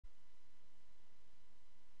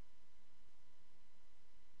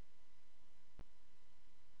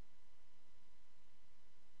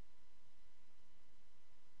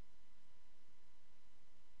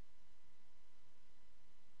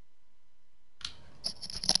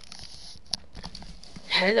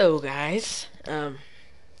Hello guys. How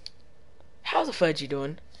the fudge you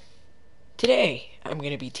doing? Today I'm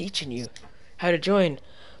gonna be teaching you how to join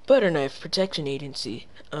Butterknife Protection Agency.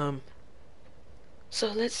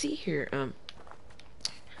 So let's see here.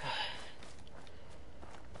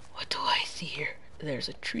 What do I see here? There's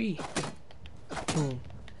a tree. Boom.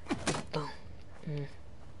 Boom.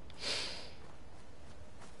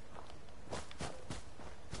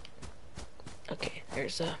 Okay,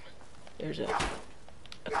 there's a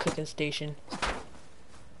cooking station.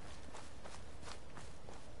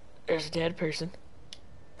 There's a dead person.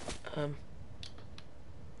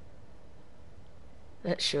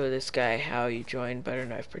 Let's show this guy how you join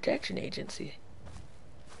Butterknife Protection Agency.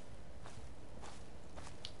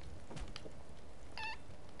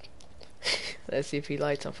 Let's see if he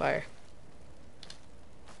lights on fire.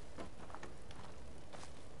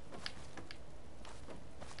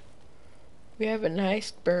 We have a nice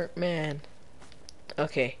burnt man.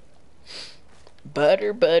 Okay.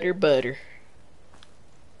 Butter, butter, butter.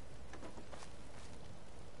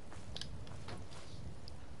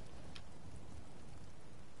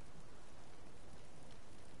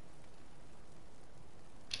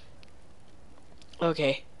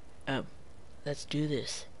 Okay. Let's do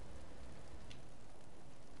this.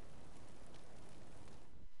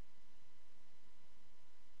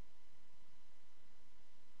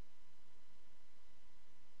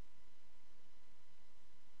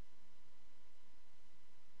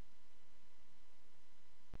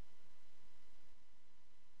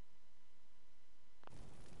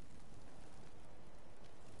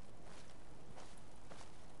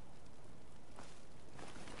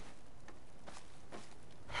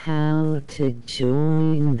 How to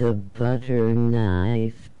join the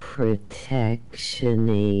Butterknife Protection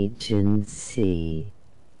Agency.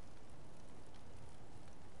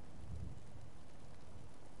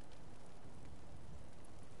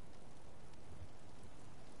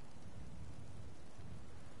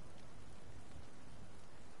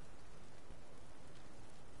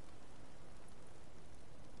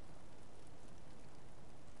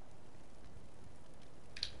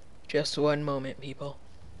 Just one moment, people.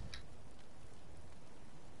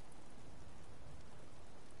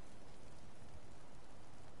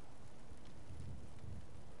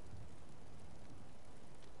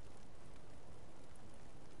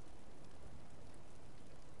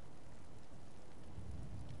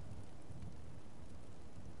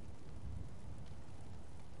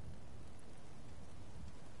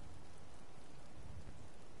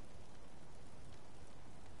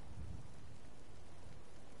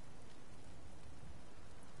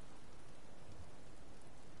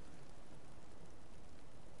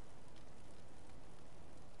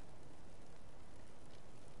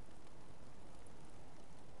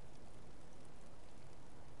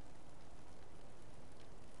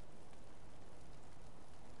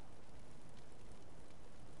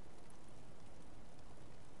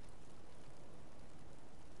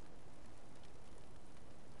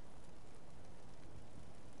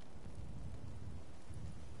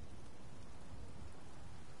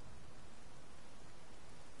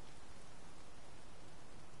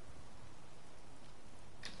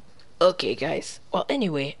 Okay, guys. Well,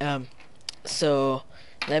 anyway, so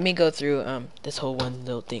let me go through this whole one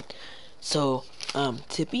little thing. So,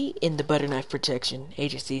 to be in the Butterknife Protection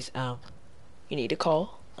Agencies, you need to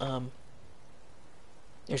call.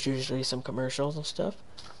 There's usually some commercials and stuff.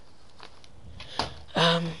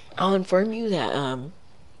 I'll inform you that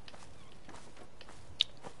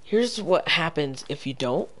here's what happens if you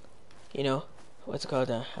don't. You know, what's it called?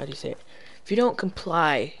 How do you say it? If you don't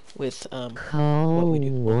comply with what Call we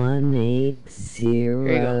do.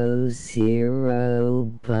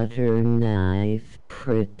 1800 Butterknife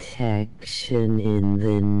Protection in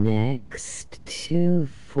the next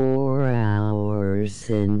 4 hours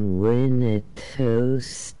and win a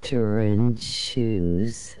toaster and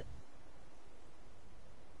shoes,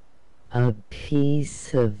 a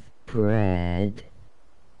piece of bread,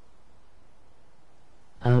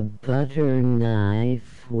 a butter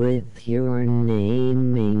knife with your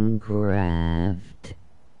name engraved,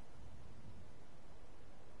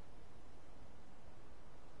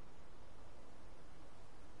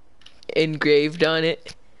 Engraved on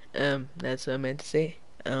it. That's what I meant to say.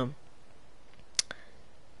 Let's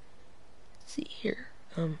see here.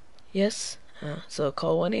 Yes. So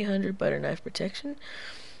call 1-800 Butterknife Protection.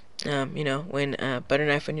 You know, when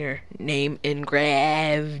Butterknife and your name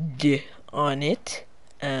engraved on it.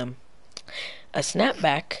 A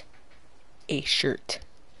snapback, a shirt,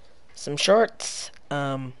 some shorts,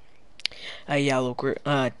 a yellow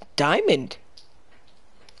diamond,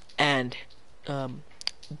 and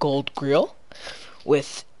gold grill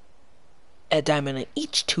with a diamond in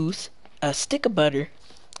each tooth, a stick of butter,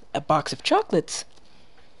 a box of chocolates,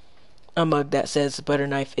 a mug that says butter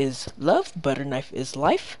knife is love, butter knife is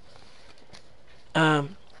life.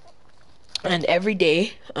 And every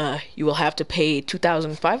day, you will have to pay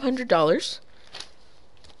 $2,500.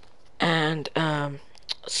 And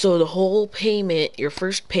so the whole payment, your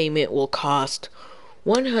first payment, will cost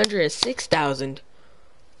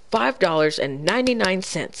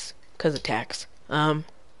 $106,005.99 because of tax.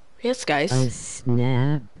 Yes, guys. A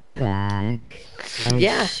snapback.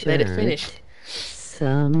 Yeah, shirt, let it finish.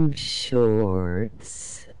 Some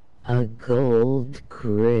shorts. A gold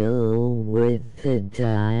grill with a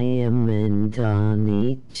diamond on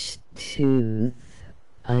each tooth.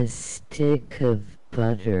 A stick of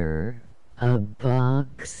butter. A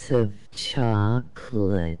box of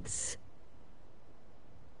chocolates.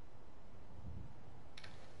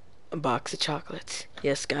 A box of chocolates.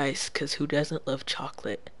 Yes, guys, because who doesn't love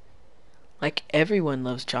chocolate? Like, everyone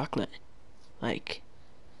loves chocolate. Like,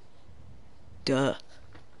 duh.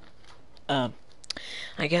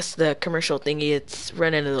 I guess the commercial thingy, it's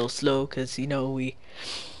running a little slow because, we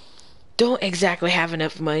don't exactly have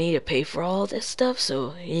enough money to pay for all this stuff,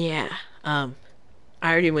 so, yeah. I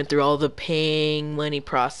already went through all the paying money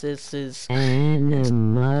processes. And a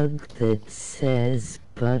mug that says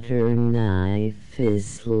butter knife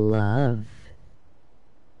is love.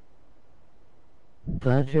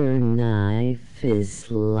 Butter knife is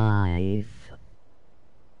life.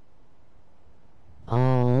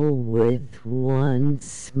 All with one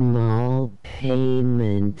small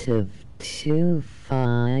payment of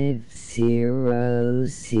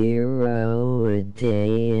 $2,500 a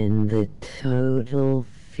day, and the total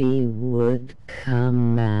fee would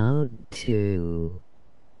come out to...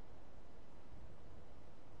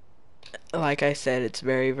 Like I said, it's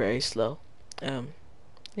very, very slow. Yeah,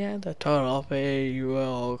 the total fee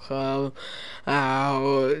will come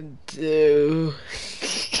out to...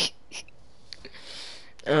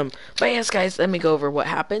 But yes, guys, let me go over what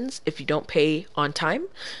happens if you don't pay on time.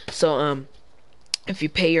 So, if you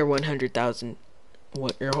pay your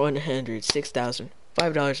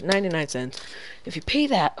 $106,005.99, if you pay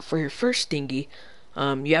that for your first thingy,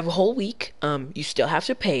 you have a whole week. You still have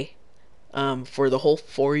to pay, for the whole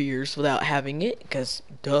 4 years without having it, because,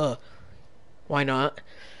 duh, why not?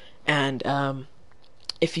 And,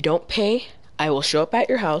 if you don't pay, I will show up at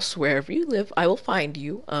your house, wherever you live. I will find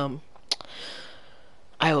you,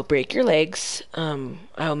 I will break your legs. I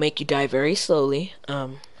will make you die very slowly.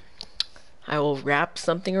 I will wrap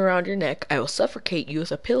something around your neck. I will suffocate you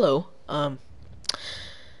with a pillow.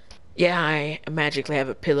 Yeah, I magically have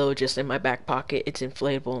a pillow just in my back pocket. It's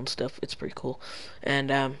inflatable and stuff. It's pretty cool.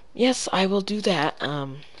 And, yes, I will do that.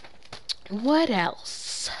 What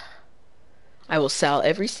else? I will sell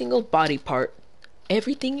every single body part,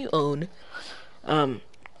 everything you own.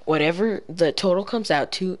 Whatever the total comes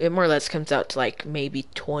out to, it more or less comes out to like maybe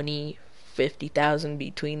 50,000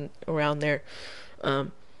 between around there.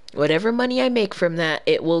 Whatever money I make from that,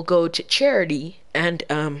 it will go to charity, and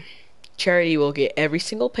charity will get every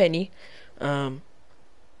single penny. And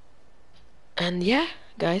yeah,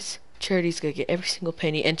 guys, charity's gonna get every single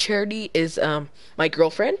penny. And Charity is my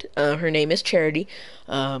girlfriend. Her name is Charity.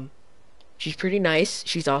 She's pretty nice.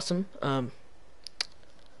 She's awesome.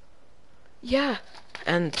 Yeah.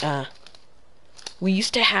 And we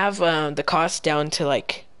used to have the cost down to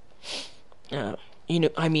like up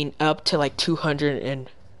to like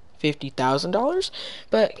 $250,000,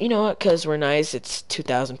 but you know what, because we're nice, it's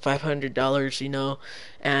 $2,500,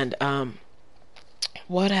 and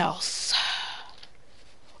what else?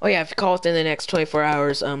 Oh yeah, if you call within the next 24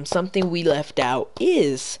 hours, something we left out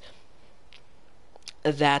is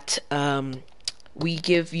that we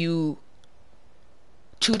give you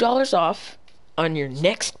 $2 off on your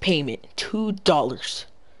next payment. $2.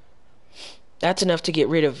 That's enough to get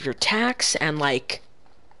rid of your tax and like,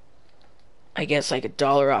 I guess like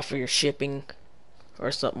 $1 off of your shipping or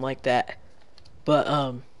something like that.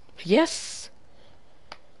 But yes,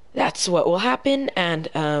 that's what will happen. And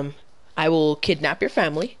I will kidnap your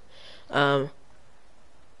family. What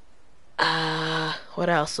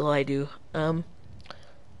else will I do? We'll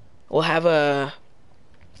have a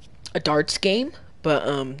darts game,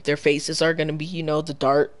 but their faces are gonna be, the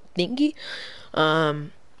dart thingy.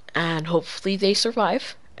 And hopefully they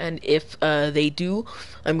survive. And if they do,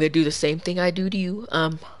 I'm gonna do the same thing I do to you.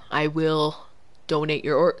 I will donate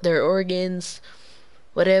their organs,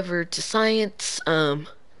 whatever, to science.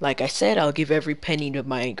 Like I said, I'll give every penny to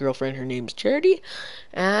my girlfriend. Her name's Charity,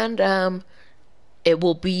 and it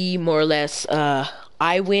will be more or less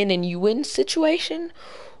I win and you win situation,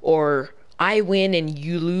 or I win and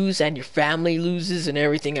you lose and your family loses and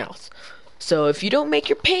everything else. So if you don't make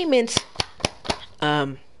your payments,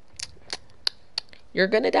 you're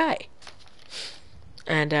gonna die.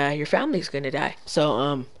 And your family's gonna die.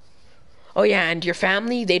 So oh yeah, and your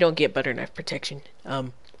family, they don't get butter knife protection.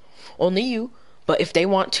 Only you. But if they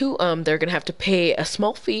want to, they're gonna have to pay a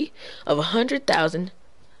small fee of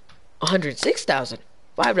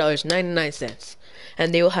 $106,005.99,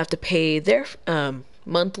 and they will have to pay their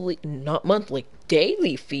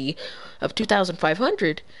daily fee of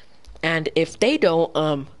 $2,500. And if they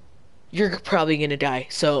don't, you're probably gonna die.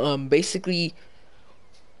 So basically,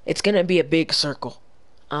 it's gonna be a big circle.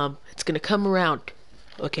 It's gonna come around.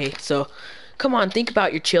 Okay, so come on, think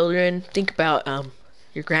about your children. Think about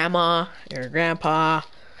your grandma, your grandpa.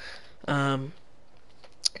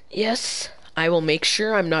 Yes, I will make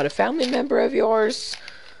sure I'm not a family member of yours,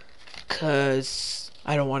 'cause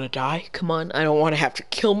I don't want to die. Come on, I don't want to have to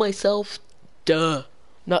kill myself. Duh,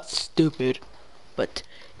 not stupid. But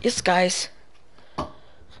yes, guys.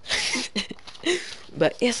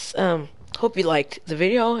 But yes, hope you liked the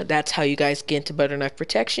video. That's how you guys get into butter knife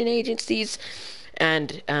protection agencies.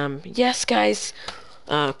 And yes, guys,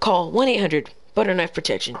 call 1-800 butter knife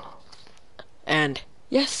protection. And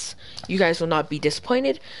yes, you guys will not be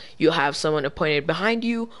disappointed. You'll have someone appointed behind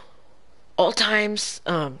you all times.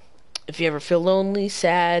 If you ever feel lonely,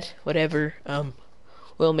 sad, whatever,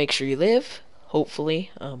 we'll make sure you live,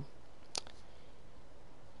 hopefully.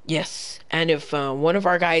 Yes, and if one of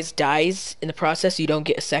our guys dies in the process, you don't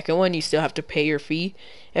get a second one. You still have to pay your fee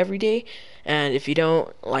every day. And if you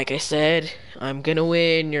don't, like I said, I'm gonna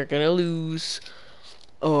win, you're gonna lose,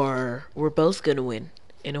 or we're both gonna win,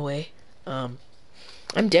 in a way. I'm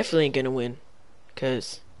definitely gonna win,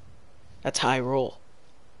 'cause that's how I roll.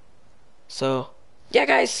 So, yeah,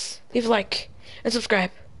 guys, leave a like and subscribe.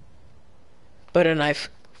 Butter knife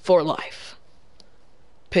for life.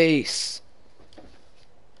 Peace.